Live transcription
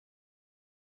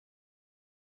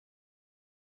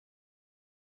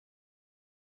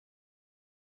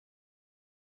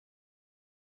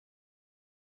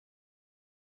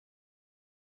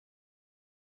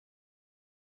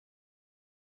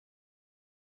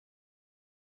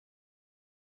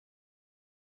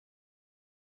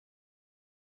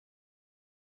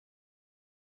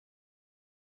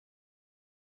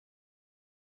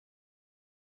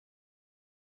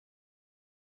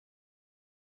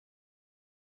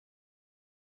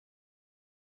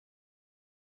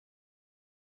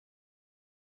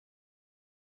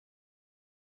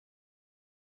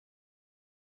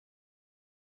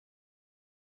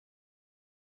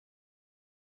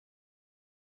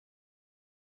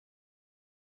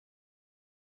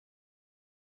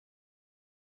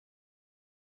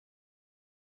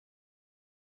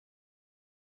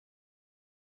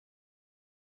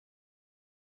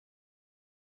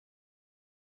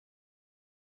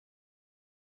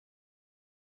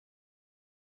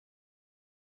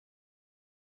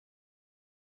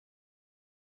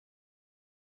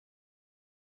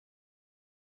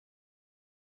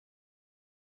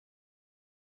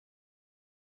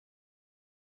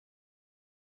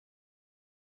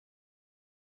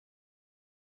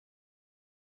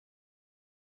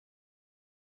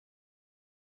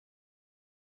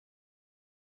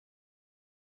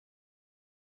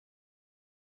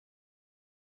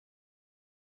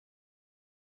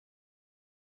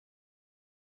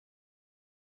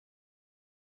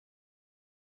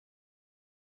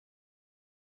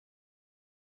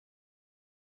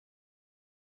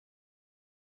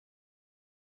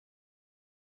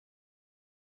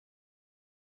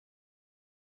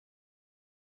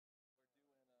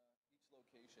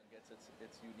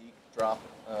its unique drop,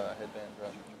 headband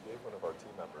drop. You gave one of our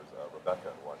team members, Rebecca,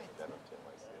 one to NFT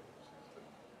NYC.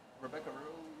 Rebecca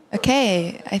Rue.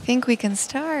 Okay, I think we can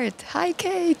start. Hi,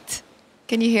 Kate.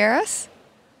 Can you hear us?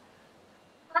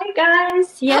 Hi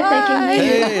guys. Yes, I can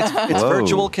hear you. Hey, it's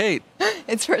virtual Kate.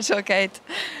 It's virtual Kate.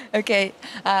 Okay.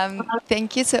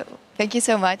 Thank you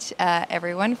so much,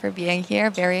 everyone, for being here.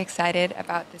 Very excited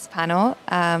about this panel.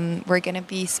 We're going to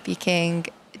be speaking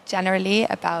generally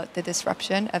about the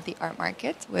disruption of the art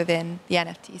market within the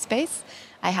NFT space.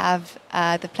 I have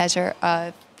the pleasure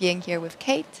of being here with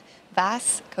Kate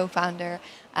Vass, co-founder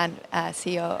and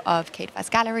CEO of Kate Vass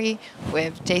Gallery,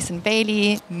 with Jason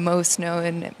Bailey, most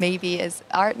known maybe as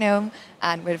Art Gnome,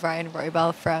 and with Ryan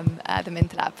Roybal from the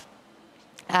Mint Lab.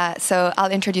 So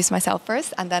I'll introduce myself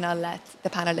first, and then I'll let the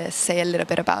panelists say a little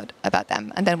bit about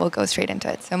them, and then we'll go straight into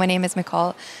it. So my name is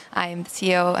Nicole. I'm the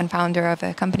CEO and founder of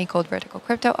a company called Vertical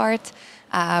Crypto Art.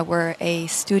 We're a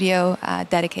studio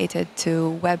dedicated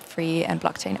to Web3 and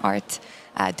blockchain art,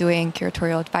 doing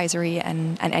curatorial advisory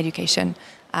and education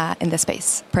in the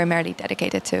space, primarily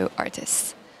dedicated to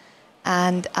artists.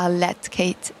 And I'll let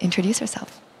Kate introduce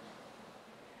herself.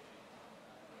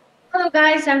 Hello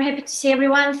guys, I'm happy to see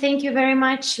everyone. Thank you very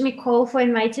much, Nicole, for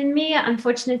inviting me.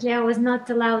 Unfortunately, I was not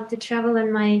allowed to travel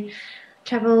and my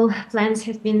travel plans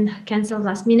have been canceled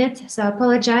last minute. So I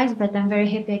apologize, but I'm very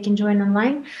happy I can join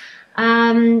online.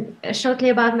 Shortly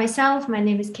about myself, my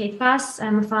name is Kate Vass.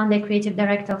 I'm a founder and creative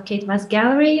director of Kate Vass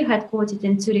Gallery, headquartered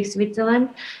in Zurich, Switzerland.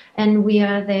 And we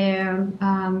are the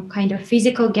kind of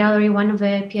physical gallery, one of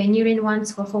the pioneering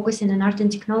ones who are focusing on art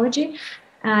and technology.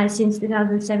 Since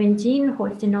 2017,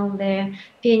 hosting all the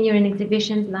pioneering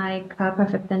exhibitions like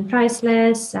Perfect and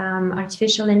Priceless,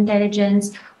 Artificial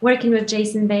Intelligence, working with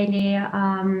Jason Bailey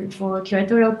for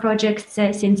curatorial projects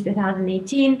since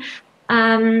 2018.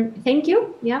 Thank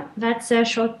you. Yeah, that's a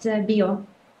short bio.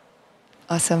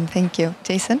 Awesome, thank you.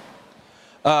 Jason?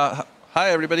 Hi,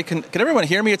 everybody. Can everyone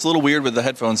hear me? It's a little weird with the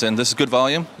headphones in. This is good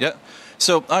volume? Yeah.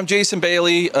 So I'm Jason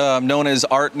Bailey, known as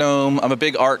Art Gnome. I'm a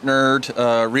big art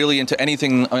nerd, really into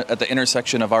anything at the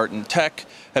intersection of art and tech.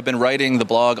 Have been writing the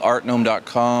blog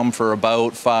artgnome.com for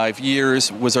about 5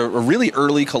 years. Was a really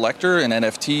early collector in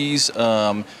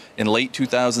NFTs. In late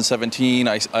 2017,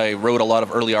 I wrote a lot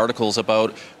of early articles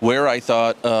about where I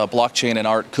thought blockchain and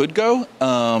art could go,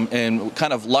 and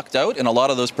kind of lucked out, and a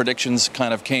lot of those predictions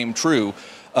kind of came true.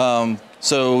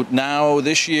 So now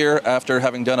this year, after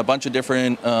having done a bunch of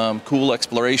different cool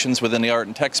explorations within the art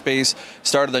and tech space,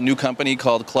 started a new company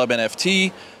called Club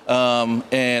NFT.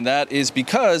 And that is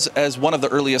because, as one of the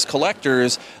earliest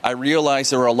collectors, I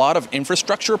realized there were a lot of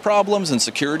infrastructure problems and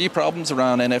security problems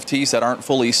around NFTs that aren't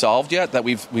fully solved yet, that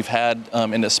we've had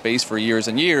in this space for years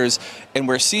and years. And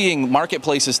we're seeing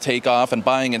marketplaces take off and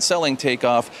buying and selling take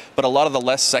off, but a lot of the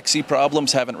less sexy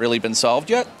problems haven't really been solved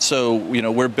yet. So,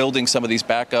 we're building some of these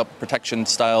backup protection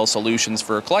style solutions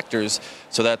for collectors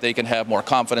so that they can have more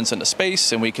confidence in the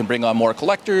space, and we can bring on more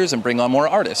collectors and bring on more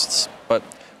artists. But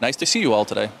nice to see you all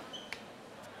today.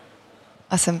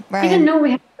 Awesome. Ryan. I didn't know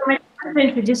we had so much time to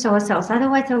introduce ourselves.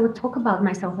 Otherwise, I would talk about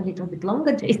myself a little bit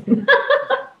longer, Jason.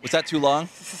 Was that too long?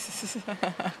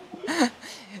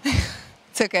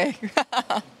 It's okay.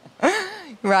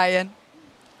 Ryan.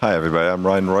 Hi, everybody. I'm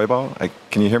Ryan Roybal.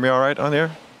 Can you hear me all right on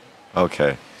here?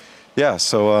 Okay. Yeah,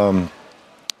 so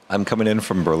I'm coming in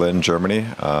from Berlin, Germany.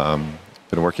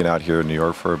 Been working out here in New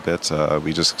York for a bit.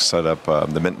 We just set up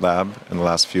the Mint Lab in the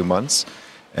last few months.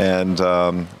 And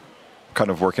kind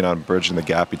of working on bridging the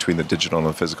gap between the digital and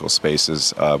the physical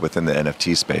spaces within the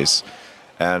NFT space,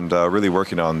 and really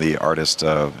working on the artist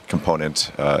component,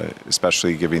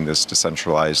 especially giving this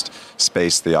decentralized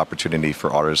space the opportunity for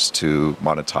artists to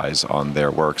monetize on their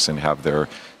works and have their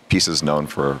pieces known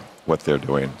for what they're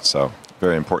doing. So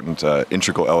very important,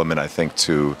 integral element, I think,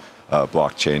 to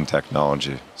blockchain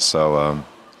technology. So a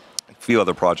few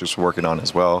other projects we're working on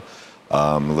as well.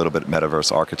 A little bit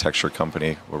metaverse architecture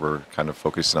company where we're kind of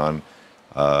focusing on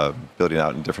building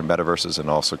out in different metaverses and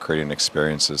also creating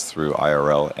experiences through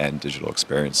IRL and digital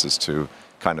experiences to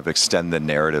kind of extend the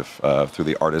narrative through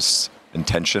the artist's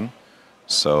intention.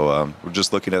 So we're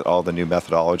just looking at all the new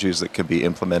methodologies that can be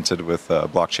implemented with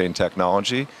blockchain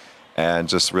technology, and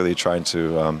just really trying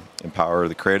to empower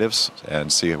the creatives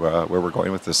and see where we're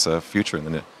going with this future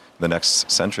in the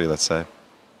next century, let's say.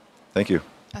 Thank you.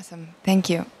 Awesome. Thank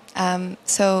you.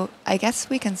 So I guess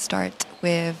we can start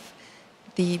with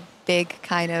the big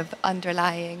kind of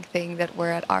underlying thing that we're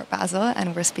at Art Basel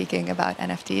and we're speaking about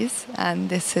NFTs, and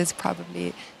this is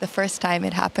probably the first time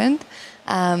it happened.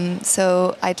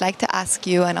 So I'd like to ask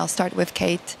you, and I'll start with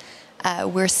Kate,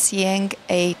 we're seeing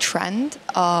a trend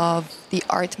of the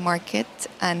art market,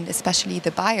 and especially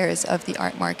the buyers of the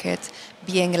art market,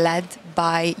 being led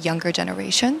by younger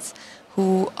generations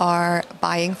who are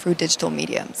buying through digital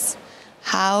mediums.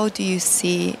 How do you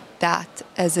see that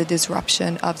as a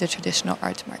disruption of the traditional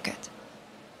art market?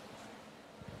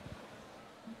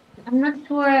 I'm not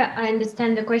sure I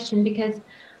understand the question, because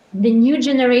the new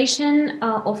generation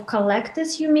of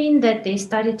collectors, you mean that they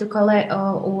started to collect,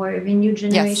 or the new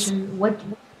generation? Yes. What?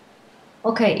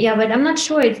 Okay, yeah, but I'm not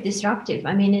sure it's disruptive.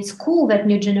 I mean, it's cool that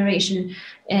new generation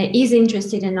is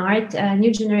interested in art.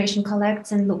 New generation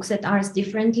collects and looks at art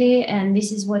differently, and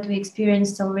this is what we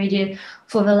experienced already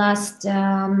for the last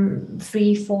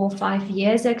 3, 4, 5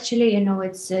 years. Actually, you know,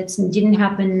 it didn't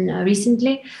happen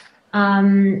recently,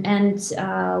 and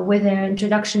with the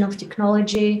introduction of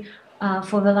technology.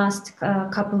 For the last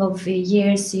couple of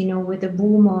years, you know, with the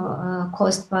boom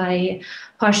caused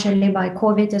partially by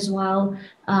COVID as well,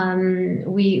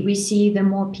 we see the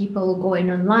more people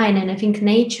going online, and I think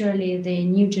naturally the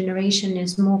new generation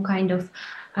is more kind of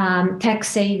tech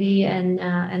savvy,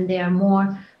 and they are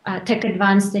more tech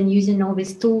advanced and using all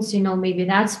these tools. You know, maybe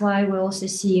that's why we also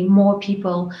see more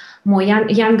people, more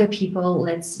younger people,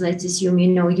 let's assume, you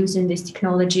know, using this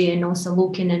technology and also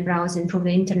looking and browsing through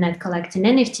the internet, collecting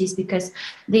NFTs, because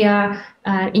they are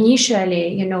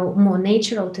initially, you know, more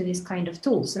natural to this kind of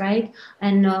tools, right?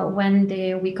 And when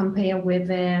we compare with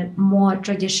the more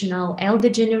traditional elder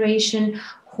generation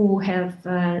who have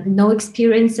no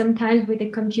experience sometimes with the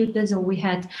computers, or we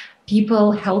had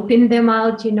people helping them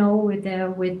out, you know, with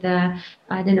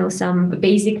I don't know, some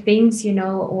basic things, you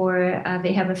know, or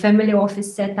they have a family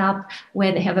office set up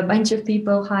where they have a bunch of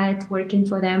people hired working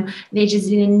for them. They just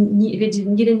didn't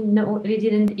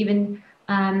even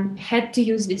had to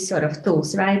use these sort of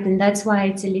tools, right? And that's why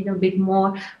it's a little bit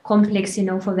more complex, you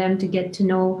know, for them to get to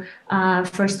know,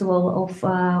 first of all, of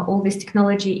all this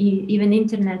technology, even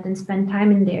internet, and spend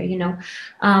time in there, you know.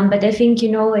 But I think, you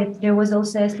know, there was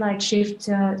also a slight shift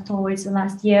towards the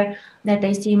last year that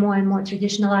I see more and more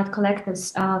traditional art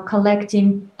collectors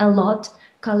collecting a lot,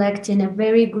 collecting a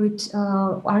very good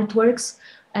artworks.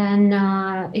 And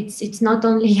it's not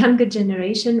only younger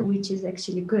generation, which is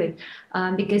actually good,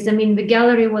 because I mean the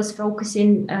gallery was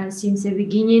focusing since the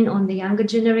beginning on the younger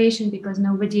generation, because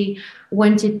nobody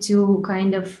wanted to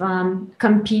kind of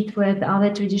compete with other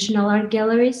traditional art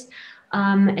galleries.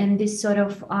 And this sort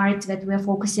of art that we're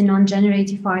focusing on,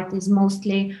 generative art, is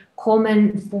mostly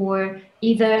common for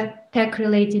either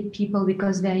tech-related people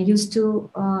because they're used to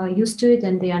it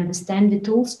and they understand the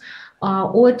tools,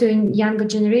 or to a younger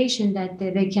generation that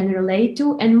they can relate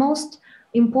to. And most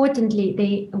importantly,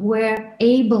 they were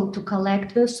able to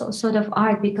collect this sort of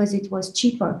art because it was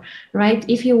cheaper, right?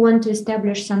 If you want to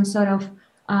establish some sort of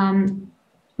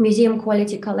museum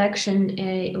quality collection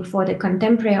for the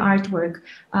contemporary artwork,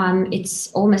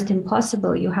 it's almost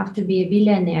impossible. You have to be a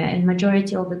billionaire, and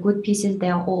majority of the good pieces,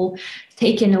 they are all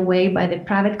taken away by the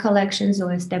private collections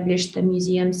or established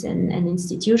museums and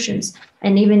institutions.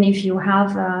 And even if you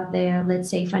have the, let's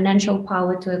say, financial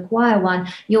power to acquire one,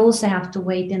 you also have to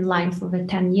wait in line for the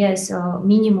 10 years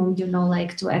minimum, you know,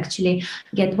 like to actually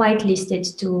get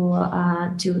whitelisted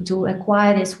to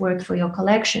acquire this work for your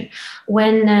collection.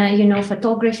 When, you know,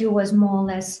 photography was more or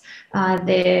less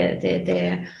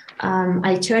the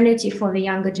alternative for the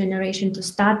younger generation to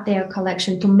start their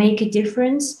collection, to make a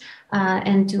difference,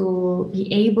 and to be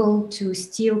able to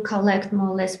still collect more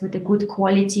or less with the good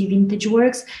quality vintage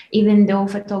works, even though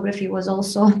photography was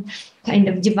also kind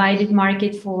of divided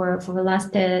market for the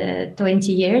last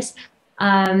 20 years.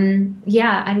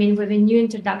 Yeah, I mean, with the new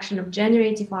introduction of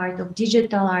generative art, of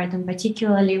digital art, and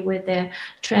particularly with the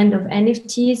trend of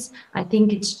NFTs, I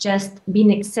think it's just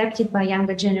been accepted by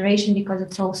younger generation because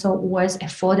it also was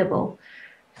affordable.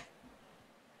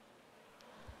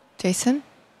 Jason?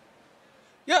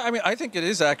 Yeah, I mean, I think it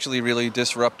is actually really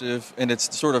disruptive, and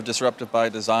it's sort of disruptive by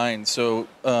design. So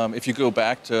if you go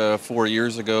back to 4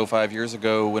 years ago, 5 years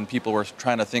ago, when people were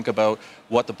trying to think about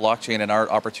what the blockchain and art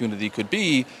opportunity could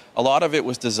be, a lot of it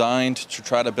was designed to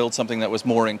try to build something that was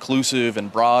more inclusive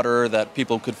and broader, that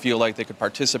people could feel like they could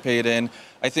participate in.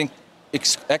 I think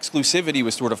exclusivity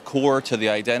was sort of core to the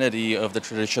identity of the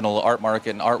traditional art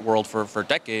market and art world for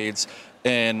decades.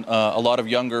 And a lot of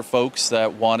younger folks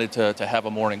that wanted to have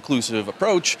a more inclusive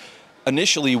approach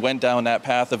initially went down that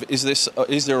path of,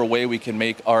 is there a way we can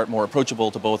make art more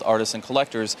approachable to both artists and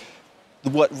collectors?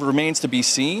 What remains to be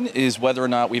seen is whether or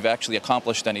not we've actually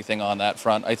accomplished anything on that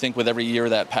front. I think with every year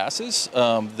that passes,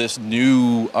 this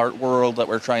new art world that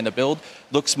we're trying to build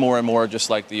looks more and more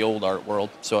just like the old art world.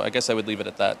 So I guess I would leave it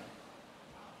at that.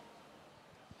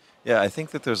 Yeah, I think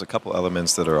that there's a couple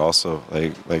elements that are also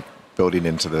like building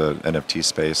into the NFT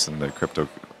space and the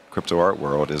crypto art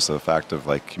world is the fact of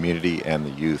like community and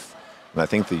the youth. And I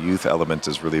think the youth element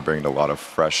is really bringing a lot of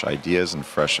fresh ideas and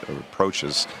fresh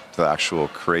approaches to the actual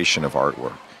creation of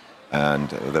artwork. And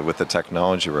that with the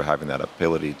technology, we're having that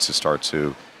ability to start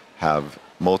to have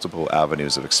multiple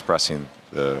avenues of expressing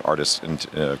the artist's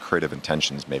creative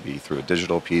intentions, maybe through a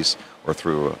digital piece or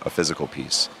through a physical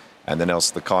piece. And then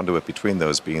also the conduit between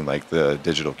those being like the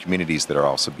digital communities that are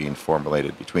also being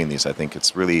formulated between these. I think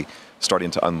it's really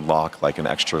starting to unlock like an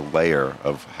extra layer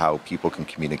of how people can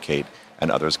communicate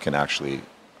and others can actually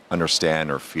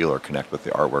understand or feel or connect with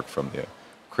the artwork from the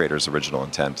creator's original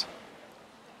intent.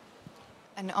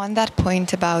 And on that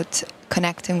point about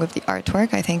connecting with the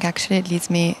artwork, I think actually it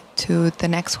leads me to the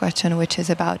next question, which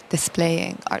is about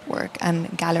displaying artwork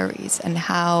and galleries and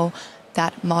how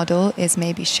that model is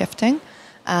maybe shifting.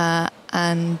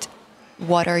 And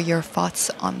what are your thoughts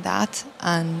on that?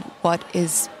 And what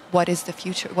is the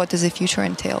future? What does the future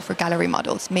entail for gallery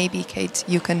models? Maybe, Kate,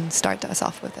 you can start us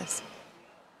off with this.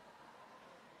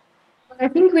 I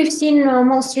think we've seen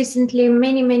most recently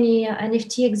many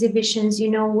NFT exhibitions,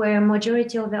 where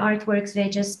majority of the artworks, they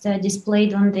just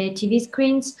displayed on the TV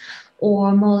screens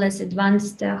or more or less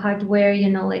advanced hardware,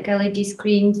 like LED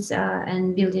screens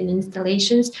and built-in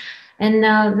installations. And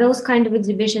those kind of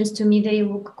exhibitions, to me, they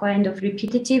look kind of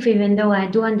repetitive, even though I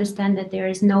do understand that there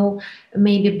is no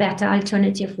maybe better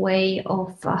alternative way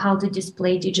of how to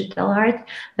display digital art.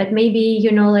 But maybe,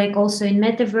 like also in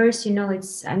metaverse,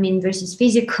 versus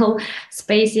physical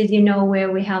spaces,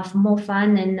 where we have more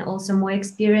fun and also more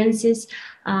experiences.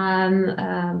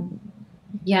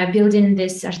 Building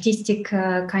this artistic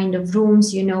kind of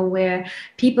rooms, where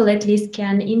people at least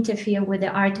can interfere with the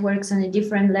artworks on a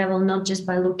different level, not just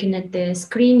by looking at the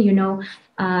screen,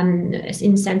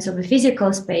 in sense of a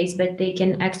physical space, but they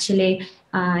can actually,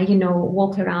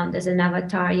 walk around as an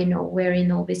avatar,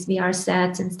 wearing all these VR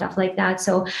sets and stuff like that.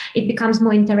 So it becomes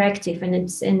more interactive, and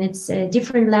it's a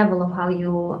different level of how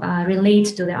you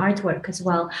relate to the artwork as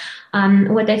well.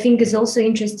 What I think is also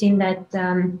interesting that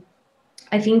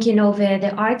I think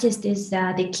the artist is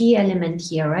the key element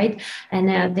here, right? And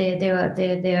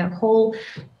the whole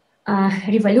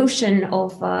revolution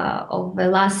of the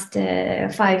last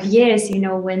 5 years,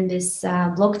 when this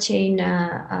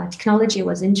blockchain technology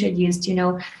was introduced,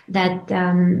 that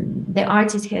the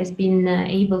artist has been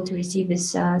able to receive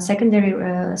this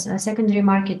secondary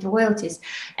market royalties.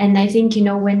 And I think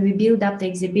when we build up the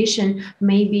exhibition,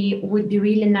 maybe it would be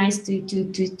really nice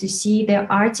to see the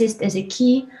artist as a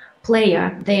key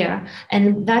player there.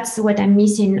 And that's what I'm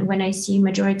missing when I see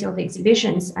majority of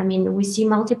exhibitions. I mean, we see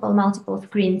multiple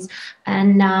screens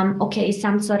and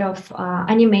some sort of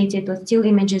animated or still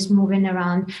images moving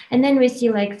around. And then we see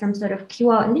like some sort of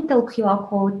little QR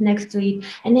code next to it.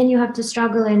 And then you have to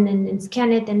struggle and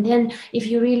scan it. And then if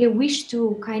you really wish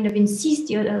to kind of insist,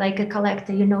 you're like a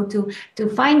collector, to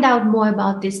find out more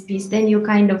about this piece, then you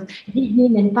kind of dig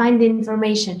in and find the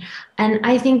information. And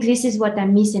I think this is what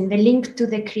I'm missing, the link to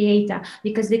the creator,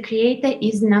 because the creator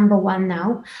is number one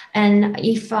now. And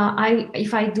if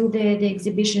I do the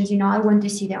exhibitions, I want to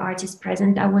see the artists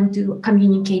present. I want to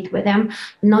communicate with them,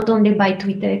 not only by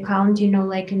Twitter account,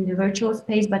 like in the virtual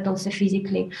space, but also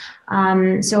physically.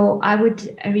 So I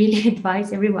would really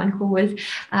advise everyone who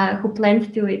plans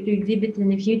to exhibit in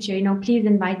the future, please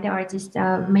invite the artists,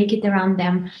 make it around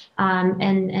them.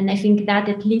 And I think that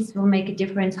at least will make a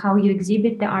difference how you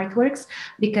exhibit the artworks,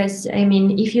 because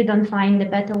if you don't find a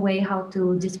better way how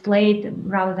to display it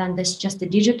rather than just a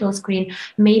digital screen,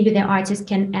 maybe the artist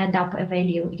can add up a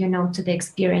value, to the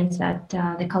experience that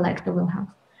the collector will have.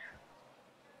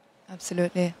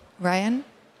 Absolutely. Ryan?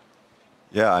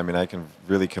 Yeah, I can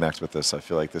really connect with this. I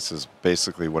feel like this is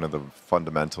basically one of the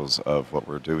fundamentals of what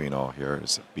we're doing all here,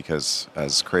 is because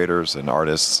as creators and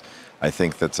artists, I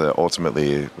think that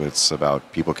ultimately it's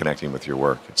about people connecting with your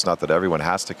work. It's not that everyone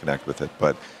has to connect with it,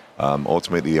 but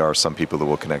ultimately there are some people that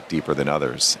will connect deeper than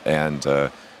others. And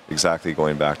exactly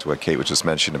going back to what Kate was just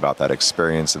mentioning about that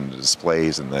experience and the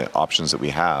displays and the options that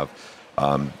we have,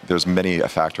 there's many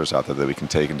factors out there that we can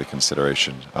take into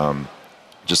consideration.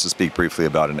 Just to speak briefly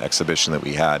about an exhibition that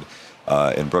we had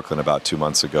in Brooklyn about 2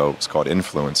 months ago. It's called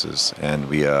Influences, and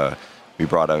we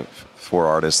brought out 4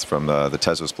 artists from the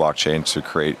Tezos blockchain to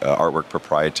create artwork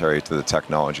proprietary to the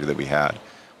technology that we had,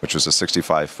 which was a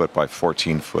 65-foot by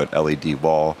 14-foot LED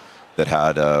wall that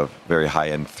had a very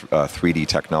high-end 3D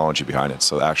technology behind it.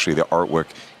 So actually the artwork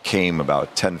came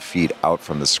about 10 feet out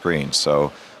from the screen.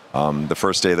 So the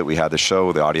first day that we had the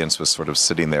show, the audience was sort of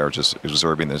sitting there just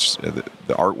observing the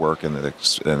artwork and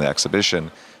the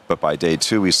exhibition. But by day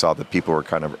 2, we saw that people were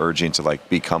kind of urging to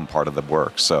become part of the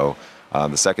work. So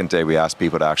The second day, we asked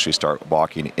people to actually start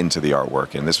walking into the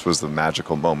artwork. And this was the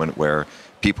magical moment where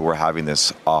people were having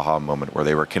this aha moment where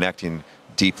they were connecting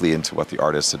deeply into what the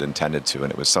artist had intended to.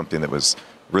 And it was something that was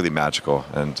really magical.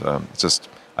 And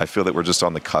I feel that we're just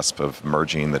on the cusp of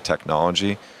merging the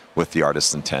technology with the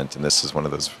artist's intent. And this is one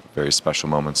of those very special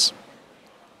moments.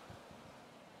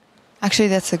 Actually,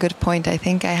 that's a good point. I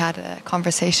think I had a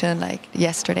conversation like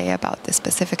yesterday about this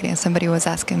specifically, and somebody was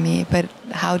asking me, but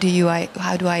how do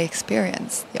I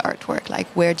experience the artwork? Like,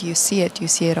 where do you see it? Do you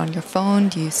see it on your phone?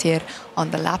 Do you see it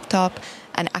on the laptop?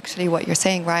 And actually, what you're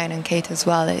saying, Ryan and Kate, as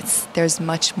well, there's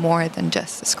much more than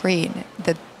just the screen.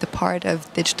 The part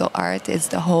of digital art is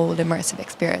the whole immersive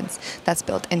experience that's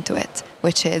built into it,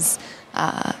 which is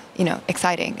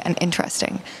exciting and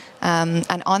interesting.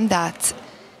 And on that,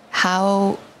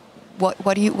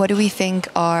 what do we think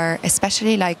are,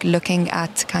 especially like looking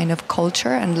at kind of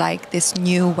culture and like this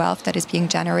new wealth that is being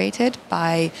generated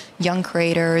by young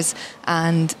creators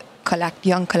and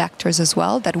young collectors as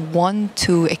well that want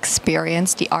to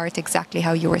experience the art exactly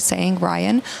how you were saying,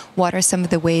 Ryan? What are some of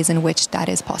the ways in which that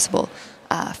is possible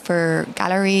for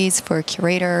galleries, for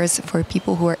curators, for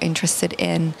people who are interested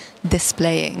in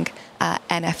displaying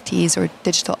NFTs or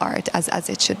digital art as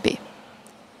it should be?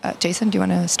 Jason, do you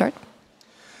want to start?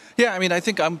 Yeah, I mean, I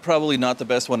think I'm probably not the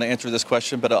best one to answer this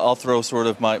question, but I'll throw sort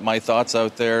of my thoughts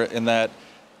out there in that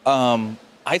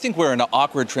I think we're in an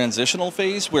awkward transitional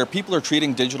phase where people are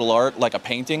treating digital art like a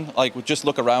painting. Like, just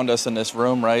look around us in this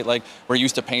room, right? Like, we're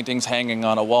used to paintings hanging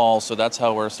on a wall, so that's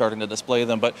how we're starting to display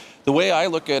them. But the way I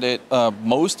look at it,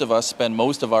 most of us spend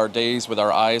most of our days with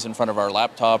our eyes in front of our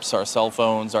laptops, our cell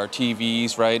phones, our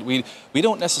TVs, right? We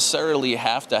don't necessarily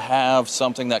have to have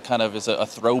something that kind of is a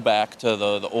throwback to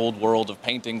the old world of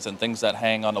paintings and things that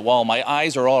hang on the wall. My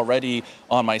eyes are already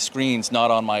on my screens, not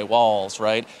on my walls,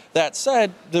 right? That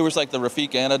said, there was like the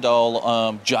Rafik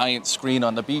Anadol giant screen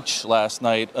on the beach last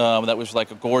night that was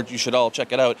like a gorgeous, you should all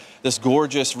check it out, this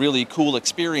gorgeous, really cool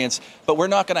experience, but we're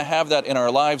not going to have that in our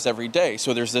lives every day.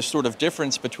 So there's this sort of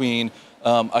difference between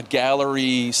a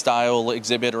gallery style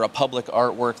exhibit or a public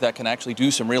artwork that can actually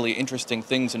do some really interesting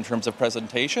things in terms of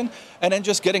presentation, and then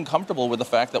just getting comfortable with the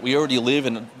fact that we already live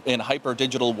in hyper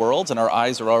digital worlds and our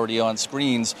eyes are already on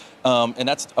screens, and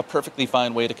that's a perfectly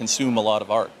fine way to consume a lot of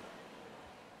art.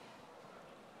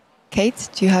 Kate,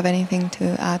 do you have anything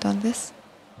to add on this?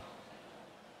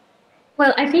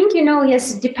 Well, I think,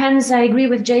 yes, it depends. I agree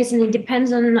with Jason. It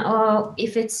depends on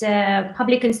if it's a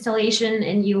public installation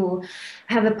and you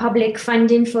have a public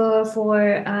funding for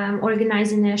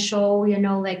organizing a show,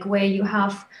 like where you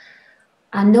have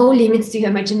no limits to your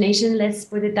imagination, let's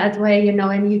put it that way,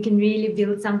 and you can really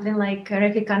build something like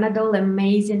Rafik Anadol,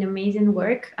 amazing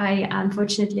work.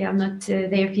 Unfortunately, I'm not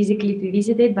there physically to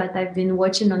visit it, but I've been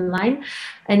watching online,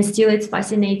 and still it's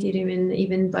fascinating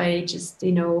even by just,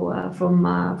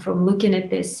 from looking at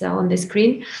this on the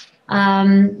screen.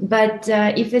 But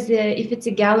if it's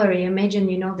a gallery,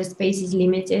 imagine, the space is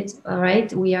limited, all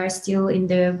right? We are still in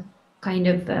the kind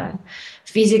of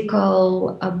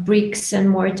physical bricks and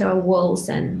mortar walls,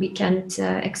 and we can't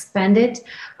expand it.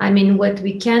 I mean, what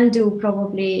we can do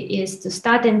probably is to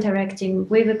start interacting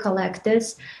with the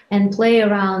collectors and play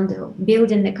around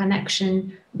building the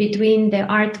connection between the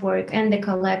artwork and the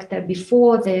collector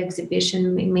before the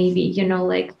exhibition, maybe,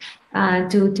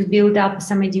 to build up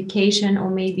some education, or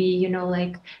maybe,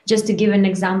 just to give an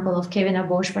example of Kevin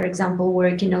Abosh, for example,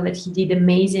 work, that he did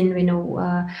amazing,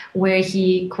 where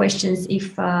he questions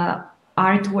if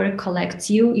artwork collects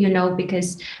you,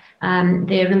 because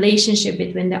the relationship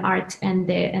between the art and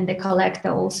the collector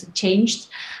also changed.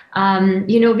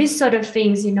 These sort of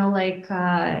things,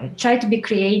 try to be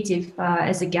creative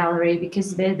as a gallery,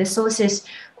 because the sources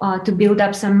to build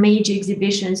up some major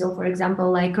exhibitions, or for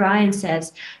example, like Ryan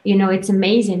says, it's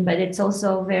amazing, but it's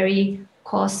also very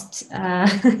cost,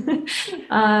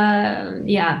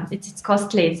 it's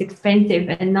costly, it's expensive,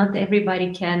 and not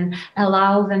everybody can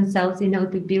allow themselves,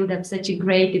 to build up such a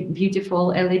great, beautiful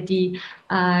LED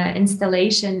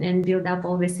installation and build up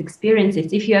all these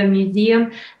experiences. If you're a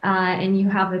museum and you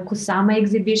have a Kusama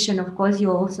exhibition, of course,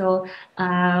 you also,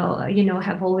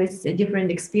 have always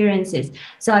different experiences.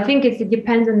 So I think it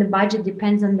depends on the budget,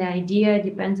 depends on the idea,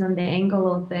 depends on the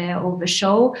angle of the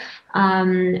show.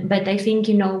 But I think,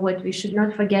 what we should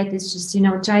not forget is just,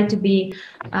 try to be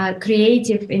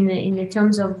creative in the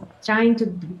terms of trying to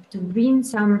bring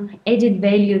some added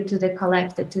value to the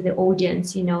collector, to the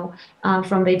audience,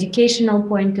 from the educational emotional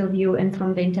point of view and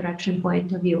from the interaction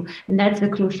point of view. And that's the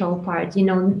crucial part. You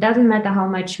know, it doesn't matter how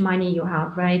much money you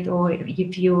have, right? Or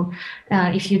if you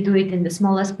do it in the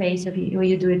smaller space, or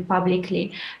you do it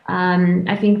publicly.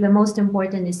 I think the most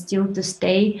important is still to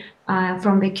stay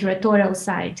from the curatorial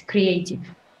side, creative.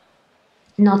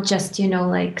 Not just, you know,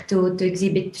 like to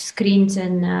exhibit screens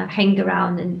and hang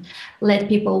around and let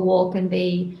people walk, and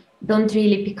they don't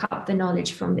really pick up the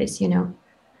knowledge from this, you know.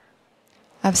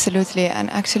 Absolutely. And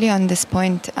actually on this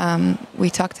point,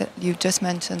 you just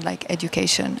mentioned like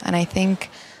education. And I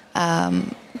think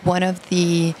one of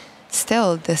the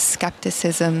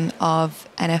skepticism of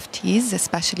NFTs,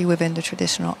 especially within the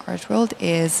traditional art world,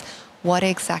 is what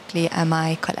exactly am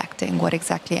I collecting? What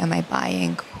exactly am I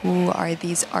buying? Who are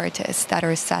these artists that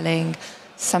are selling,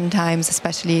 sometimes,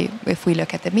 especially if we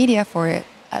look at the media, for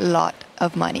a lot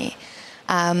of money?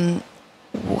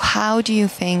 How do you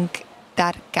think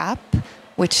that gap,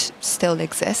 which still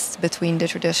exists between the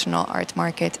traditional art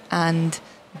market and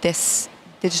this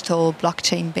digital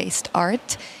blockchain-based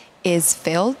art, is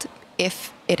filled,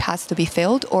 if it has to be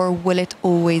filled, or will it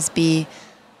always be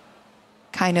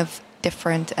kind of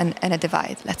different and a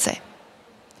divide, let's say?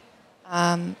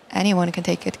 Anyone can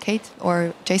take it, Kate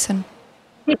or Jason.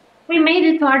 We made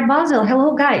it to Art Basel.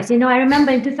 Hello, guys. You know, I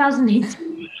remember in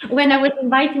 2018 when I was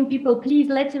inviting people, please,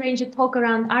 let's arrange a talk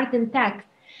around art and tech.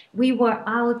 We were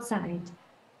outside.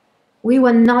 We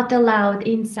were not allowed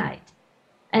inside.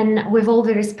 And with all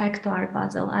the respect to Art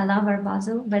Basel, I love Art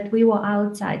Basel, but we were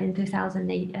outside in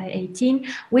 2018.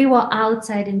 We were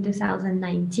outside in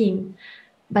 2019.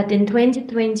 But in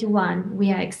 2021,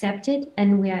 we are accepted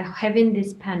and we are having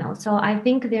this panel. So I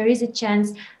think there is a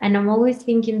chance, and I'm always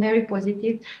thinking very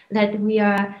positive, that we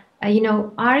are, you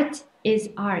know, art is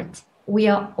art. We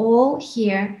are all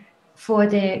here for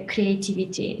the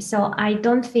creativity. So I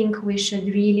don't think we should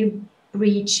really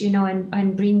reach, you know,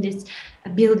 and bring this,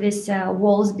 build these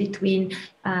walls between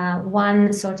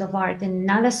one sort of art and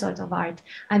another sort of art.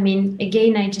 I mean,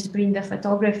 again, I just bring the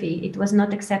photography. It was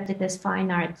not accepted as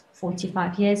fine art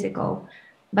 45 years ago,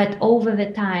 but over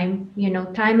the time, you know,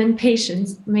 time and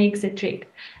patience makes a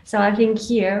trick. So I think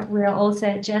here we are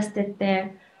also just at the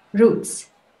roots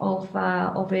of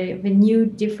the new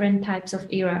different types of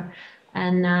era.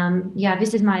 And yeah,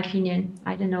 this is my opinion.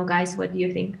 I don't know, guys, what do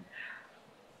you think?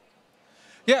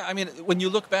 Yeah, I mean, when you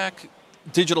look back,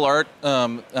 digital art,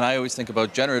 and I always think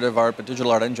about generative art, but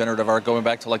digital art and generative art going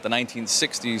back to like the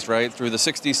 1960s, right? Through the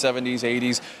 60s, 70s,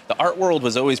 80s, the art world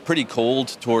was always pretty cold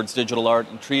towards digital art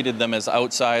and treated them as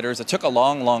outsiders. It took a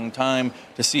long, long time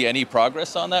to see any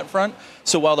progress on that front.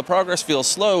 So while the progress feels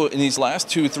slow, in these last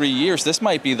 2-3 years, this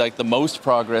might be like the most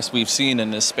progress we've seen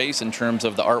in this space in terms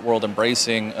of the art world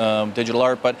embracing digital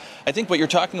art. But I think what you're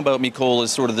talking about, Nicole,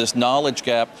 is sort of this knowledge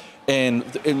gap. And,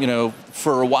 you know,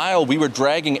 for a while, we were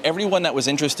dragging everyone that was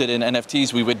interested in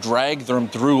NFTs, we would drag them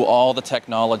through all the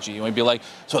technology. And we'd be like,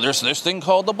 so there's this thing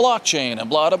called the blockchain and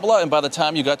blah, blah, blah. And by the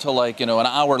time you got to like, you know, an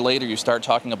hour later, you start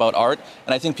talking about art.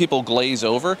 And I think people glaze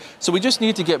over. So we just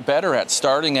need to get better at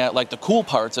starting at like the cool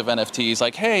parts of NFTs.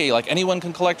 Like, hey, like anyone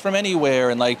can collect from anywhere.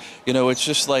 And like, you know, it's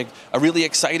just like a really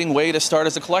exciting way to start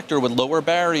as a collector with lower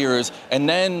barriers. And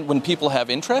then when people have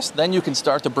interest, then you can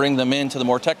start to bring them into the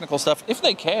more technical stuff if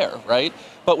they care. Right?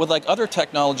 But with like other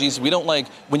technologies, we don't like,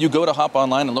 when you go to hop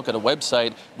online and look at a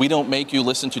website, we don't make you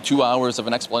listen to 2 hours of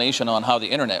an explanation on how the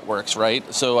internet works, right?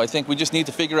 So I think we just need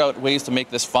to figure out ways to make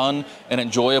this fun and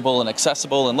enjoyable and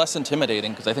accessible and less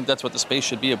intimidating, because I think that's what the space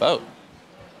should be about.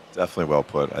 Definitely well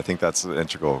put. I think that's an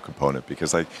integral component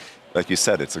because like you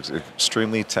said, it's an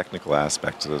extremely technical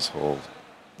aspect to this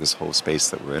whole space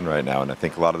that we're in right now. And I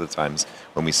think a lot of the times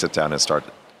when we sit down and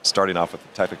starting off with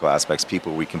the technical aspects,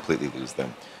 we completely lose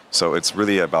them. So it's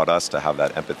really about us to have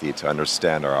that empathy to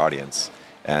understand our audience.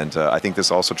 And I think this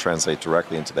also translates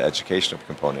directly into the educational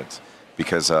component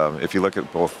because if you look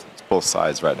at both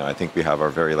sides right now, I think we have our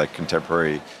very like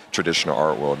contemporary traditional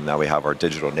art world, and now we have our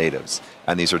digital natives.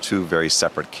 And these are two very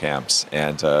separate camps.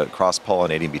 And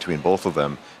cross-pollinating between both of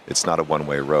them, it's not a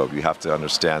one-way road. You have to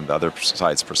understand the other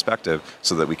side's perspective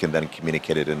so that we can then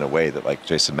communicate it in a way that, like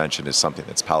Jason mentioned, is something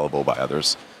that's palatable by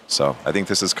others. So I think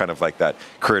this is kind of like that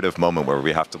creative moment where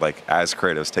we have to, like, as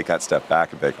creatives, take that step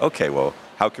back and be like, okay, well,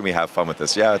 how can we have fun with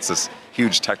this? Yeah, it's this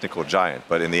huge technical giant,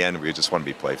 but in the end, we just want to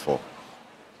be playful.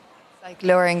 It's like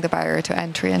lowering the barrier to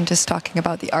entry and just talking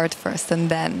about the art first and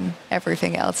then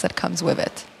everything else that comes with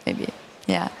it, maybe.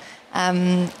 Yeah.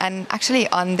 And actually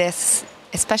on this,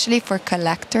 especially for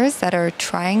collectors that are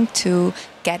trying to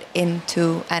get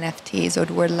into NFTs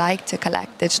or would like to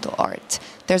collect digital art,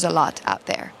 there's a lot out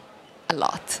there. a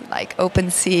lot, like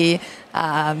OpenSea,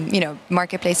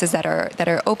 marketplaces that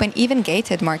are open, even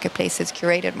gated marketplaces,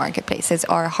 curated marketplaces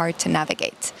are hard to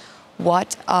navigate.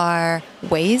 What are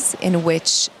ways in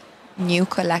which new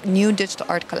digital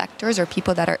art collectors or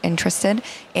people that are interested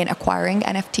in acquiring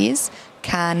NFTs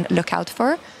can look out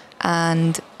for,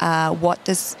 and what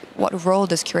role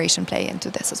does curation play into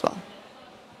this as well?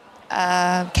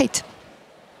 Kate.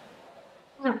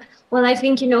 Well, I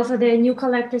think, for the new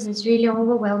collectors, it's really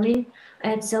overwhelming.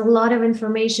 It's a lot of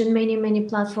information, many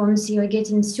platforms. You're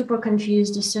getting super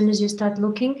confused as soon as you start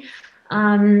looking.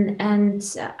 And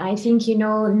I think,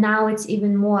 now it's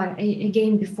even more.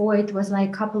 Again, before it was like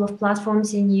a couple of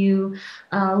platforms, and you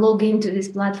log into these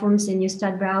platforms and you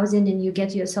start browsing and you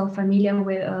get yourself familiar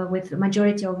with the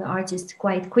majority of the artists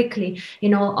quite quickly.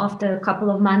 After a couple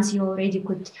of months, you already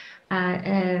could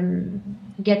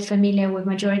get familiar with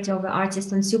majority of the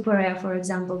artists on Super Rare, for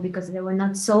example, because there were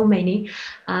not so many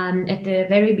at the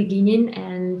very beginning,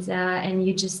 and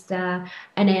you just and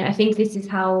I think this is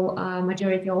how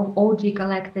majority of OG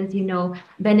collectors,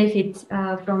 benefit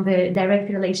from the direct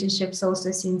relationships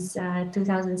also since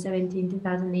 2017,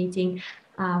 2018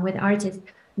 with artists.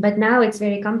 But now it's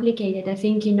very complicated. I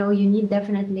think, you need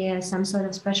definitely some sort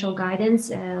of special guidance,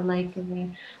 like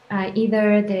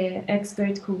either the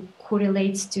expert who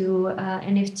relates to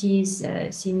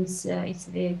NFTs since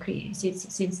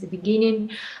the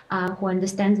beginning, who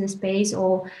understands the space,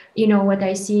 or, what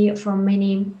I see from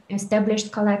many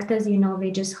established collectors,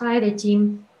 they just hire the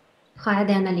team, hire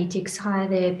the analytics, hire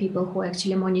the people who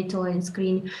actually monitor and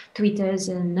screen Twitters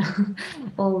and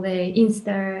all the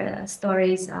Insta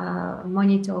stories,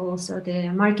 monitor also the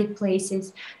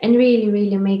marketplaces, and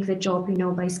really make the job,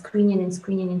 by screening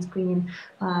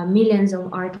millions of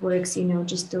artworks,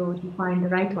 just to find the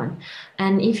right one.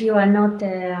 And if you are not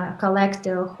a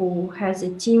collector who has a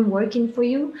team working for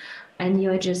you, and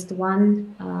you're just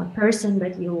one person,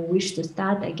 but you wish to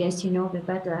start, I guess, the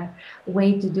better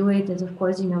way to do it is, of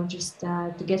course, just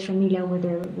to get familiar with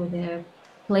the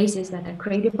places that are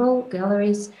credible,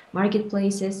 galleries,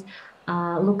 marketplaces,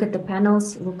 look at the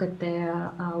panels, look at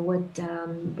what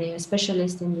the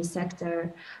specialists in the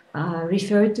sector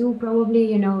refer to,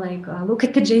 probably, look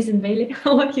at the Jason Bailey,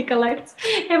 what he collects.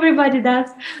 Everybody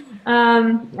does.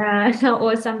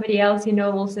 Or somebody else,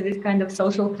 also this kind of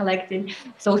social collecting,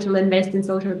 social investing,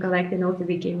 social collecting also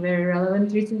became very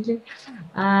relevant recently.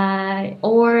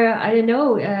 Or, I don't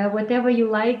know, whatever you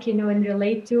like, and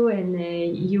relate to, and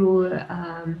you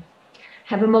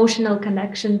have emotional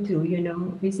connection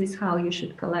to, this is how you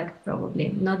should collect, probably,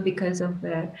 not because of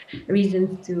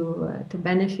reasons to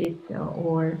benefit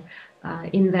or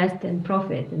invest and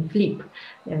profit and flip.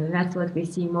 That's what we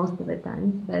see most of the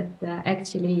time. But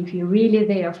actually, if you're really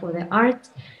there for the art,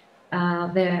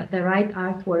 the right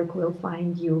artwork will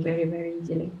find you very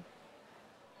easily.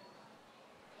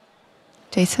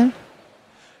 Jason?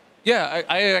 Yeah,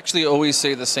 I actually always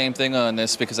say the same thing on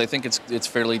this, because I think it's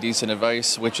fairly decent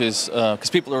advice, which is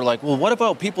because people are like, well, what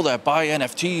about people that buy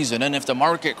NFTs, and then if the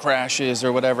market crashes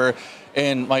or whatever?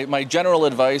 And my general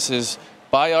advice is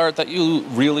buy art that you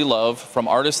really love from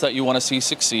artists that you want to see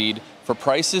succeed for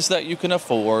prices that you can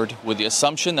afford, with the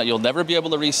assumption that you'll never be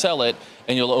able to resell it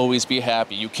and you'll always be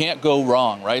happy. You can't go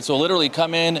wrong, right? So literally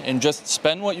come in and just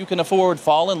spend what you can afford,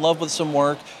 fall in love with some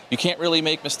work. You can't really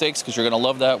make mistakes because you're going to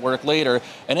love that work later.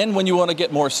 And then when you want to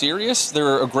get more serious,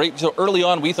 they're a great, so early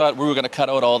on we thought we were going to cut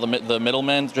out all the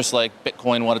middlemen, just like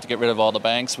Bitcoin wanted to get rid of all the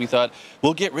banks. We thought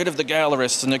we'll get rid of the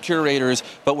gallerists and the curators,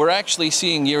 but we're actually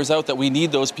seeing years out that we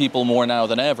need those people more now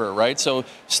than ever, right? So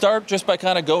start just by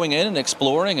kind of going in and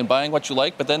exploring and buying what you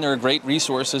like, but then there are great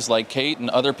resources like Kate and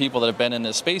other people that have been in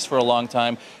this space for a long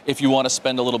time. If you want to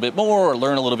spend a little bit more or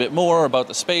learn a little bit more about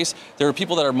the space, there are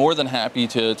people that are more than happy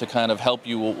to kind of help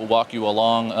you, walk you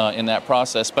along in that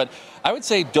process. But I would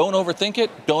say don't overthink it,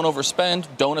 don't overspend,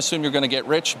 don't assume you're going to get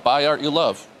rich, buy art you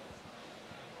love.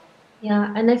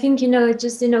 Yeah, and I think,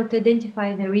 just, to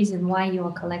identify the reason why you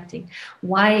are collecting.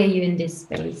 Why are you in this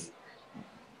space?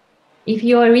 If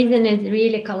your reason is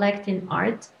really collecting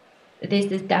art,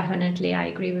 this is definitely, I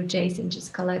agree with Jason,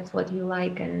 just collect what you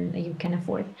like and you can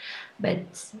afford. But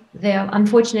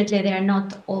unfortunately, they are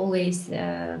not always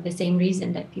the same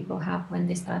reason that people have when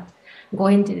they start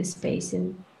going to the space.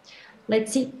 And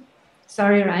let's see.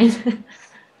 Sorry, Ryan.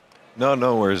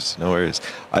 No worries.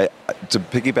 To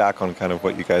piggyback on kind of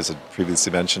what you guys had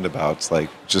previously mentioned about, like,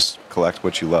 just collect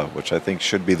what you love, which I think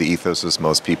should be the ethos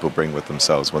most people bring with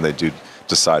themselves when they do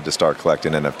decide to start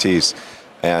collecting NFTs.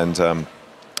 And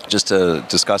just to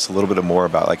discuss a little bit more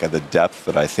about like the depth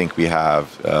that I think we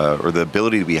have, or the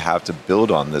ability we have to build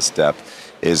on this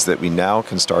depth, is that we now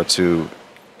can start to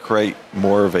create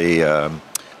more of a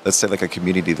let's say like a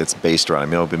community that's based around, I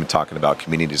mean, I've been talking about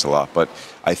communities a lot, but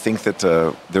I think that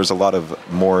there's a lot of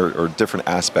more or different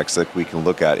aspects that we can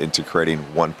look at into creating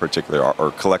one particular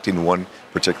or collecting one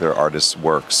particular artist's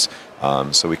works.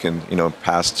 So we can,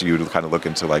 pass to you to kind of look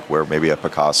into like where maybe a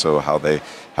Picasso,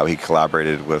 how he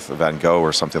collaborated with Van Gogh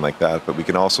or something like that. But we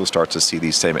can also start to see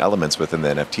these same elements within the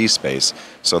NFT space.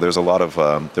 So there's a lot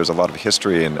of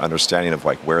history and understanding of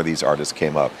like where these artists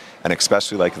came up, and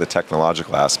especially like the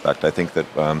technological aspect. I think that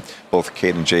both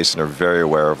Kate and Jason are very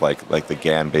aware of like the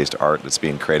GAN-based art that's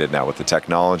being created now with the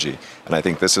technology. And I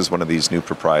think this is one of these new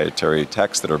proprietary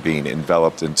texts that are being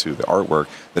enveloped into the artwork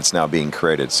that's now being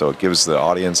created. So it gives the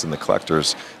audience and the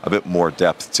collectors a bit more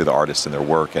depth to the artists and their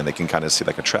work, and they can kind of see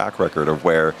like a track record of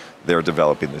where they're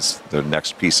developing their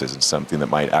next pieces, and something that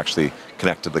might actually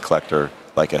connect to the collector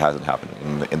like it hasn't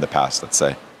happened in the past, let's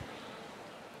say.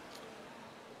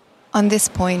 On this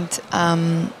point,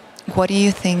 what do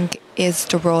you think is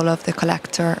the role of the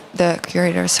curator,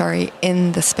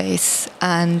 in the space,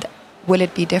 and will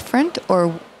it be different,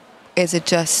 or is it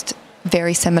just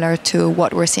very similar to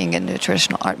what we're seeing in the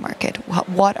traditional art market?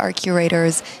 What are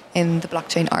curators in the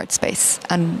blockchain art space,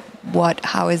 and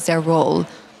how is their role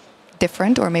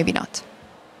different, or maybe not?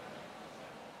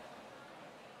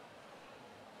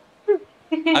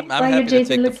 I'm happy to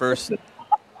take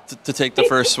the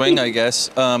first swing, I guess.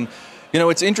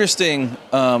 It's interesting.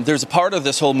 There's a part of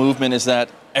this whole movement is that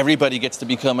everybody gets to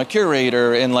become a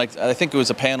curator, and like I think it was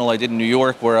a panel I did in New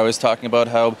York where I was talking about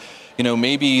how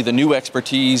maybe the new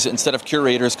expertise, instead of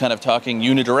curators kind of talking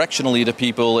unidirectionally to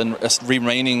people and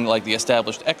remaining like the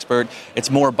established expert, it's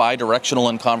more bidirectional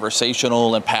and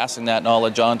conversational and passing that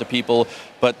knowledge on to people.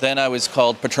 But then I was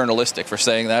called paternalistic for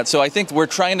saying that. So I think we're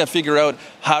trying to figure out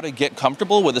how to get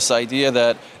comfortable with this idea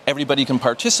that everybody can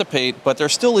participate, but there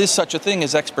still is such a thing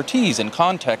as expertise and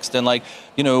context. And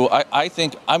I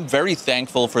think I'm very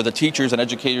thankful for the teachers and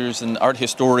educators and art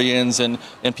historians and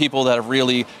people that have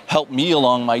really helped me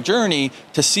along my journey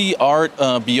to see art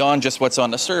beyond just what's on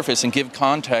the surface and give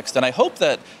context. And I hope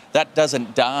that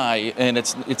doesn't die, and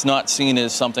it's not seen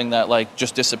as something that like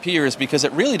just disappears, because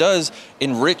it really does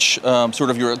enrich sort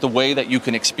of the way that you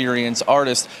can experience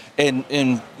artists, and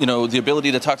the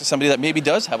ability to talk to somebody that maybe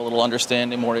does have a little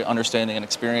more understanding and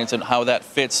experience, and how that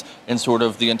fits in sort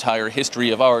of the entire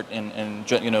history of art and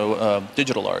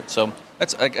digital art. So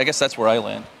I guess that's where I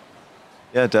land.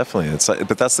 Yeah, definitely.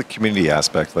 But that's the community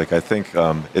aspect. Like I think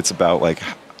it's about like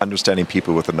understanding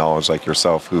people with the knowledge like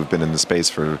yourself who've been in the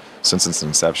space since its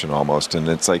inception almost. And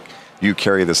it's like you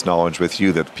carry this knowledge with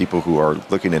you that people who are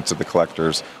looking into the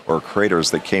collectors or creators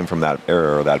that came from that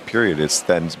era or that period, it's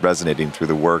then resonating through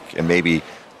the work, and maybe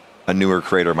a newer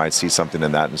creator might see something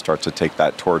in that and start to take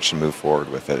that torch and move forward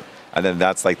with it. And then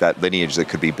that's like that lineage that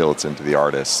could be built into the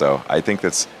artist. So I think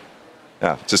that's,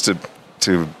 just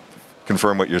to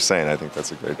confirm what you're saying, I think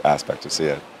that's a great aspect to see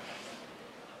it.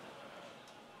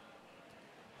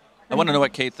 I want to know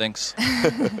what Kate thinks.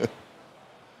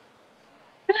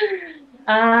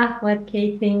 What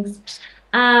Kate thinks.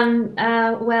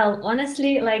 Well,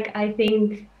 honestly, like I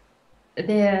think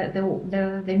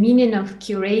the meaning of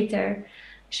curator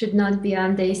should not be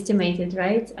underestimated,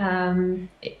 right?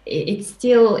 It's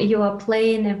still, you are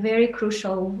playing a very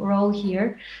crucial role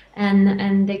here,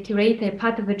 and the curator,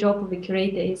 part of the job of the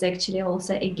curator is actually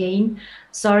also, again,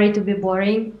 sorry to be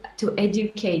boring, to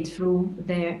educate through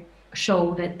the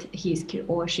show that he's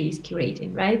or she is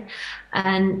curating, right?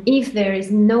 And if there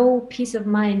is no peace of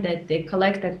mind that the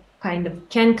collector kind of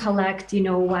can collect,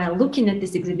 while looking at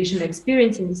this exhibition,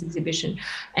 experiencing this exhibition,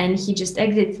 and he just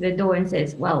exits the door and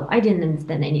says, well, I didn't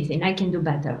understand anything, I can do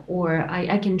better, or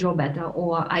I can draw better,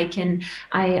 or I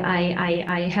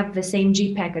have the same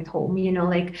JPEG at home,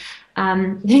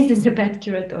 this is a bad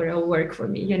curatorial work for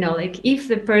me, like if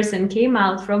the person came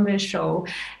out from the show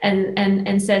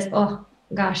and says, oh,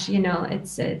 gosh,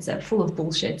 it's full of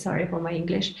bullshit. Sorry for my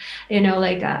English.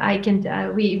 I can.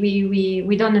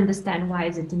 We don't understand why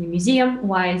is it in the museum,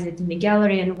 why is it in the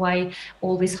gallery, and why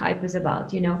all this hype is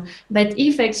about. But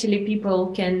if actually people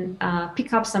can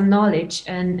pick up some knowledge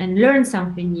and learn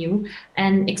something new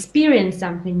and experience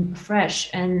something fresh,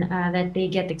 and that they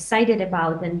get excited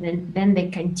about, and then they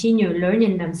continue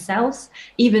learning themselves,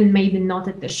 even maybe not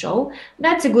at the show,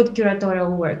 that's a good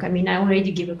curatorial work. I mean, I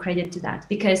already give a credit to that,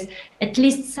 because at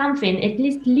least something, at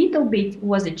least little bit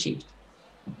was achieved.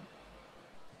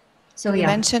 So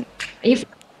yeah, if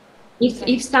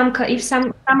some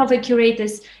of the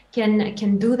curators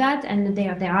can do that, and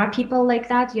there are people like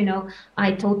that,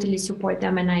 I totally support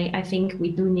them, and I think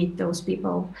we do need those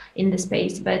people in the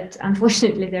space, but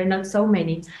unfortunately there are not so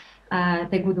many,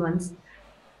 the good ones.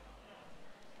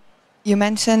 You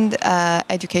mentioned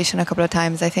education a couple of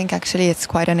times. I think actually it's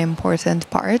quite an important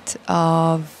part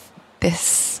of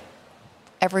this,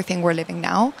 everything we're living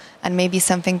now, and maybe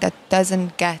something that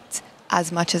doesn't get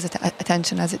as much as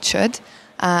attention as it should,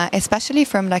 especially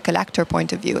from like a collector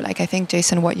point of view. Like I think,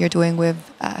 Jason, what you're doing with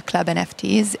Club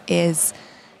NFTs is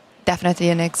definitely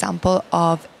an example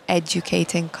of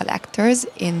educating collectors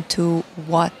into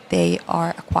what they are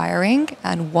acquiring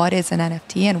and what is an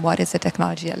NFT and what is the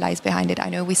technology that lies behind it. I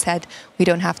know we said we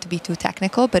don't have to be too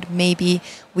technical, but maybe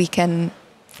we can,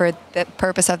 for the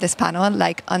purpose of this panel,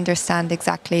 like understand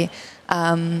exactly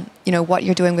what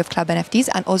you're doing with Club NFTs,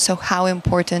 and also how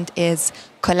important is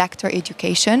collector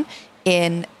education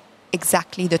in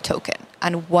exactly the token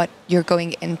and what you're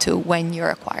going into when you're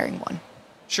acquiring one.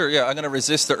 Sure, yeah, I'm going to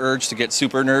resist the urge to get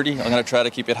super nerdy. I'm going to try to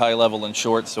keep it high level and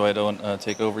short so I don't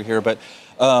take over here. But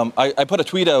I put a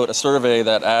tweet out, a survey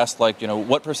that asked,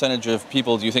 what percentage of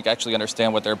people do you think actually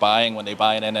understand what they're buying when they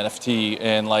buy an NFT?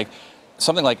 And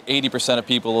something like 80% of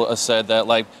people said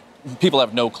that people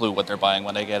have no clue what they're buying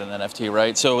when they get an NFT,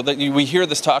 right? So we hear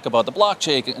this talk about the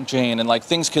blockchain and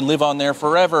things can live on there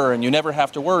forever and you never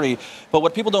have to worry. But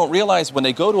what people don't realize, when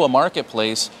they go to a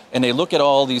marketplace and they look at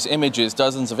all these images,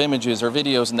 dozens of images or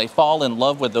videos, and they fall in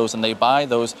love with those and they buy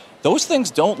those things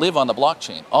don't live on the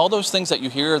blockchain. All those things that you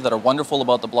hear that are wonderful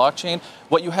about the blockchain,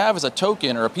 what you have is a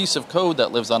token or a piece of code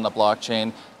that lives on the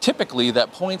blockchain, typically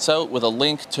that points out with a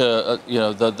link to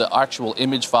the actual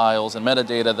image files and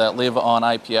metadata that live on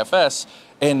IPFS.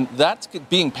 And that's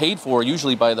being paid for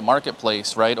usually by the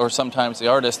marketplace, right? Or sometimes the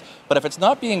artist. But if it's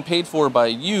not being paid for by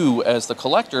you as the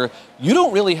collector, you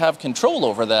don't really have control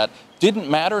over that. Didn't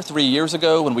matter 3 years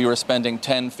ago when we were spending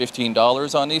 $10,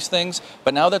 $15 on these things.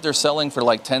 But now that they're selling for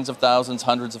tens of thousands,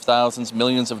 hundreds of thousands,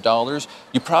 millions of dollars,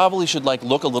 you probably should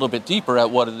look a little bit deeper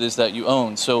at what it is that you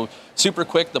own. So super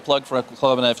quick, the plug for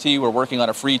Club NFT, we're working on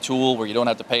a free tool where you don't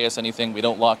have to pay us anything. We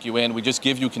don't lock you in. We just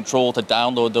give you control to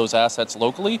download those assets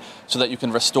locally so that you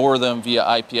can restore them via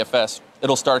IPFS.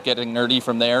 It'll start getting nerdy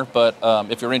from there, but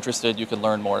if you're interested, you can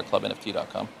learn more at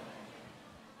clubnft.com.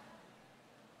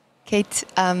 Kate,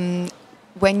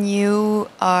 when you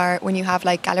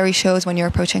have gallery shows, when you're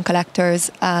approaching collectors,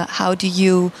 how do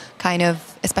you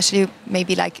especially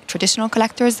maybe traditional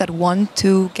collectors that want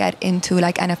to get into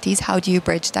NFTs, how do you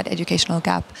bridge that educational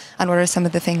gap, and what are some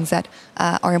of the things that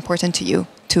are important to you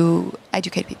to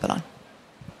educate people on?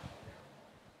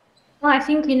 Well, I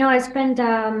think, I spent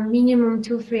minimum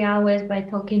 2-3 hours by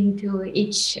talking to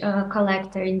each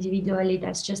collector individually.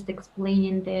 That's just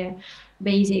explaining the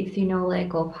basics,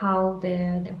 of how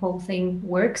the whole thing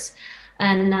works.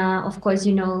 And of course,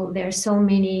 there are so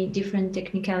many different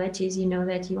technicalities,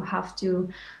 that you have to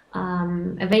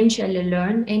eventually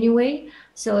learn anyway.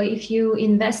 So if you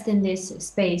invest in this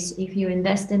space, if you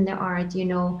invest in the art,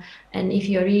 and if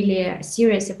you're really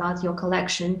serious about your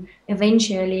collection,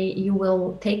 eventually you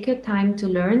will take your time to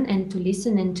learn and to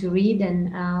listen and to read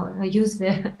and use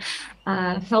the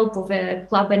help of a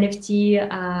Club NFT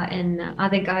and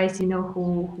other guys,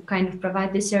 who kind of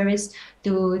provide the service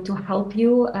to help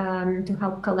you, to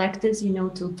help collectors,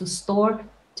 to store,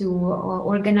 to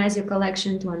organize your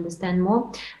collection, to understand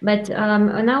more. But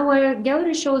on our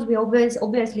gallery shows, we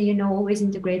obviously, always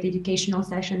integrate educational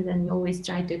sessions, and we always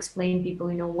try to explain people,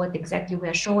 what exactly we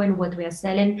are showing, what we are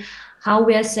selling, how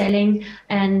we are selling.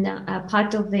 And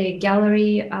part of the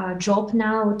gallery job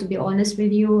now, to be honest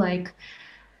with you,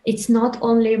 it's not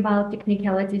only about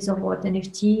technicalities of what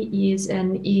NFT is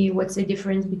and what's the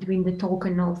difference between the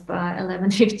token of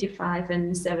 1155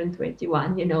 and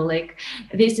 721.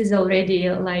 This is already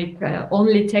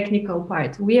only technical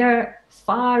part. We are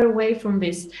far away from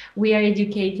this. We are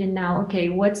educating now, okay,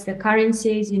 what's the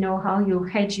currencies, how you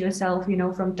hedge yourself,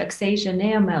 from taxation,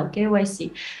 AML,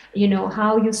 KYC,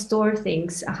 how you store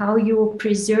things, how you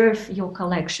preserve your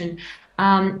collection.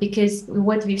 Because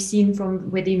what we've seen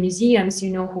with the museums,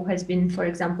 who has been, for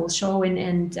example, showing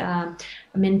and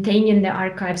maintaining the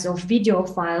archives of video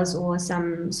files or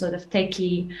some sort of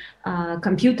techie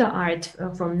computer art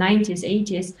from 90s,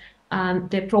 80s,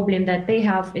 the problem that they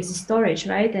have is storage,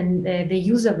 right? And the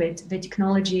use of it, the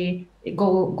technology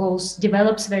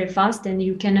develops very fast, and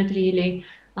you cannot really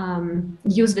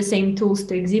use the same tools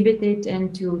to exhibit it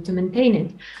and to maintain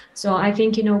it. So I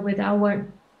think, with our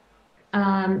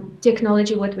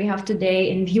technology, what we have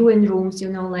today in viewing rooms,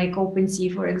 like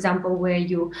OpenSea, for example, where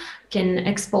you can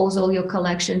expose all your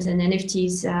collections and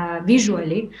NFTs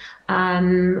visually.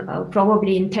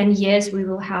 Probably in 10 years, we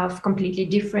will have completely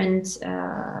different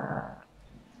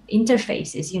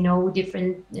interfaces,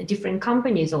 different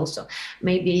companies also,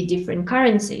 maybe different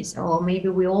currencies, or maybe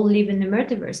we all live in the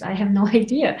metaverse. I have no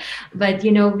idea. But,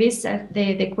 this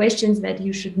the questions that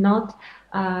you should not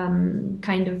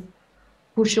kind of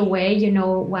push away,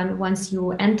 once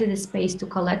you enter the space to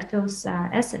collect those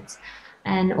assets,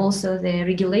 and also the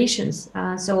regulations.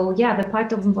 So yeah, the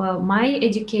part of my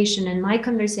education and my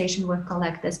conversation with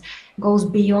collectors goes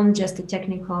beyond just the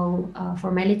technical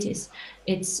formalities.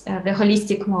 It's the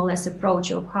holistic, more or less, approach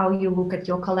of how you look at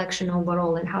your collection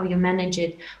overall and how you manage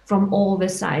it from all the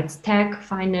sides: tech,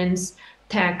 finance,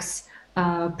 tax,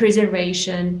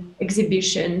 preservation,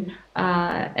 exhibition,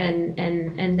 and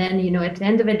then, at the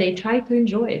end of the day, try to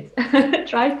enjoy it.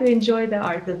 Try to enjoy the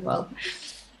art as well.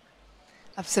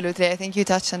 Absolutely. I think you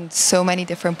touched on so many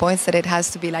different points that it has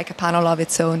to be like a panel of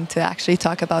its own to actually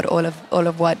talk about all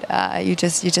of what you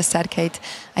just said, Kate.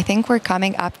 I think we're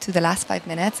coming up to the last 5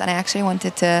 minutes, and I actually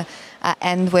wanted to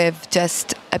end with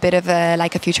just a bit of a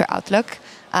future outlook.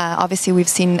 Obviously, we've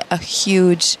seen a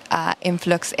huge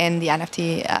influx in the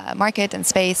NFT market and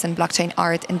space and blockchain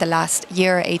art in the last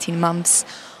year, 18 months.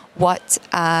 What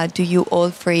do you all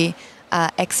three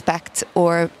expect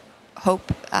or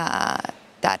hope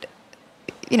that,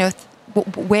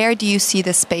 where do you see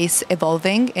the space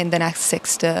evolving in the next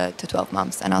 6 to 12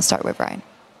 months? And I'll start with Ryan.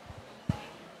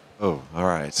 Oh, all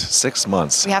right. 6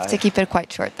 months. We have to keep it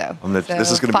quite short, though.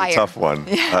 This is going to be a tough one.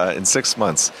 Yeah. In 6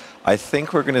 months, I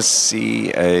think we're going to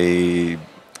see a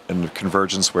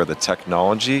convergence where the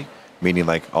technology, meaning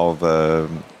like all the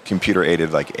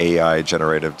computer-aided, like AI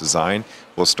generative design,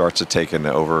 will start to take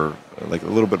over like a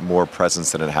little bit more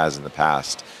presence than it has in the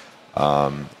past.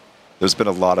 There's been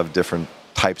a lot of different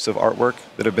types of artwork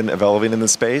that have been evolving in the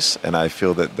space, and I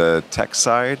feel that the tech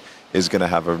side is going to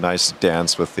have a nice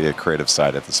dance with the creative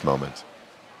side at this moment.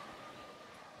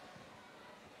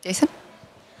 Jason?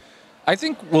 I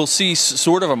think we'll see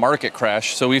sort of a market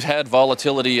crash. So we've had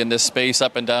volatility in this space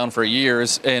up and down for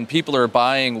years, and people are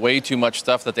buying way too much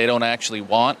stuff that they don't actually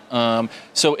want.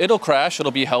 So it'll crash,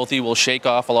 it'll be healthy, we'll shake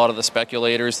off a lot of the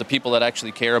speculators. The people that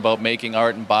actually care about making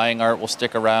art and buying art will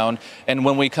stick around. And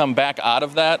when we come back out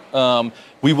of that,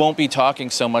 we won't be talking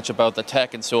so much about the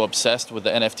tech and so obsessed with the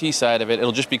NFT side of it.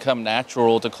 It'll just become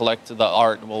natural to collect the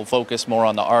art, and we'll focus more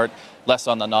on the art, less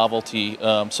on the novelty.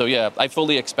 So yeah, I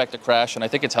fully expect a crash, and I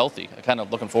think it's healthy. I'm kind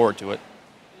of looking forward to it.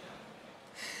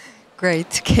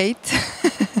 Great. Kate?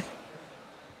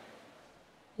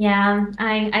 Yeah,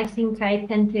 I think I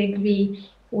tend to agree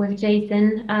with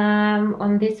Jason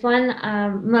on this one.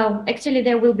 Well, actually,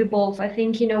 there will be both. I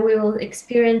think, we will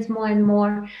experience more and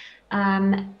more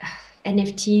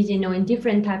NFTs, in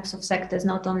different types of sectors,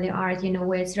 not only art,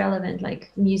 where it's relevant,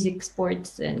 like music,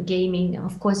 sports, and gaming.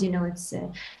 Of course,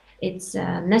 it's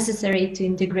necessary to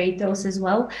integrate those as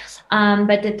well.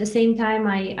 But at the same time,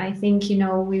 I think,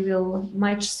 we will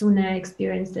much sooner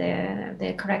experience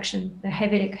the correction, the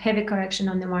heavy correction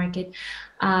on the market.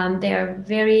 There are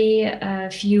very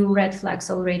few red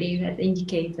flags already that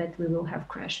indicate that we will have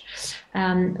crash.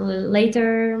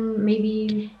 Later,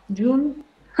 maybe June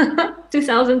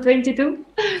 2022.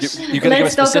 You gonna give a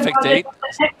specific date?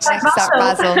 Start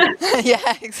Basel.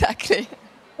 Yeah, exactly.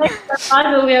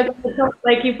 Basel, we are going to talk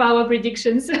if our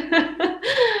predictions.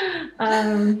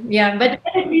 Yeah, but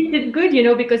at least it's good,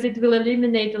 because it will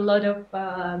eliminate a lot of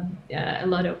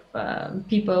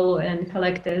people and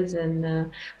collectors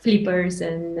and flippers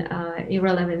and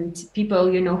irrelevant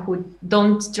people, who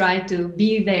don't try to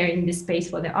be there in this space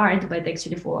for the art, but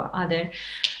actually for other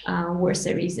worse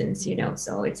reasons,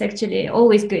 So it's actually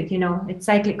always good, It's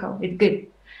cyclical. It's good.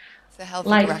 It's a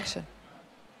healthy direction.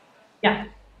 Yeah.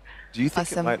 Do you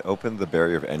think it might open the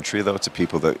barrier of entry, though, to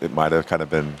people that it might have kind of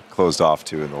been closed off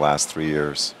to in the last 3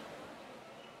 years?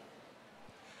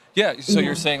 Yeah, so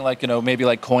you're saying maybe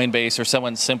like Coinbase or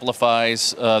someone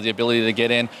simplifies the ability to get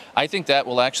in. I think that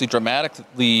will actually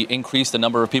dramatically increase the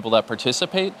number of people that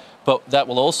participate, but that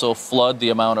will also flood the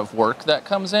amount of work that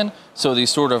comes in. So these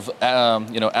sort of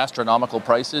astronomical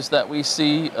prices that we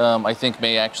see, I think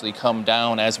may actually come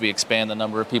down as we expand the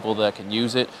number of people that can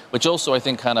use it, which also I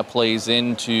think kind of plays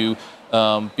into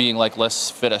being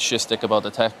less fetishistic about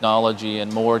the technology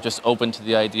and more just open to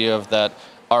the idea of that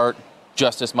art,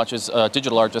 just as much as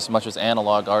digital art, just as much as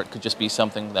analog art, could just be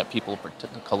something that people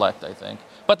collect, I think.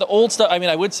 But the old stuff,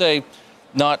 I would say,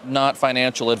 not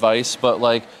financial advice, but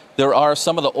there are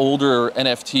some of the older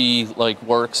NFT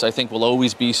works I think will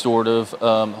always be sort of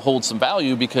hold some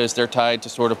value because they're tied to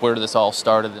sort of where this all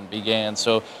started and began.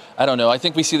 So I don't know. I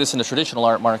think we see this in the traditional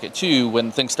art market too.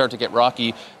 When things start to get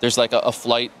rocky, there's a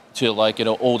flight to like,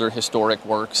 older historic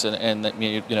works, and that,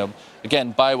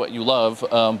 again, buy what you love.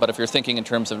 But if you're thinking in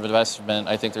terms of investment,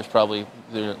 I think there's probably,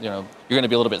 you're going to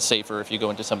be a little bit safer if you go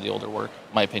into some of the older work,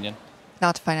 in my opinion.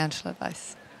 Not financial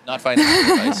advice. Not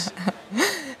financial advice.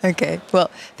 Okay,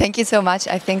 well, thank you so much.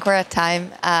 I think we're at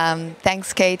time.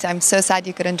 Thanks, Kate. I'm so sad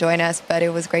you couldn't join us, but it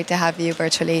was great to have you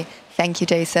virtually. Thank you,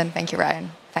 Jason. Thank you,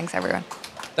 Ryan. Thanks, everyone.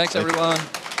 Thanks, everyone.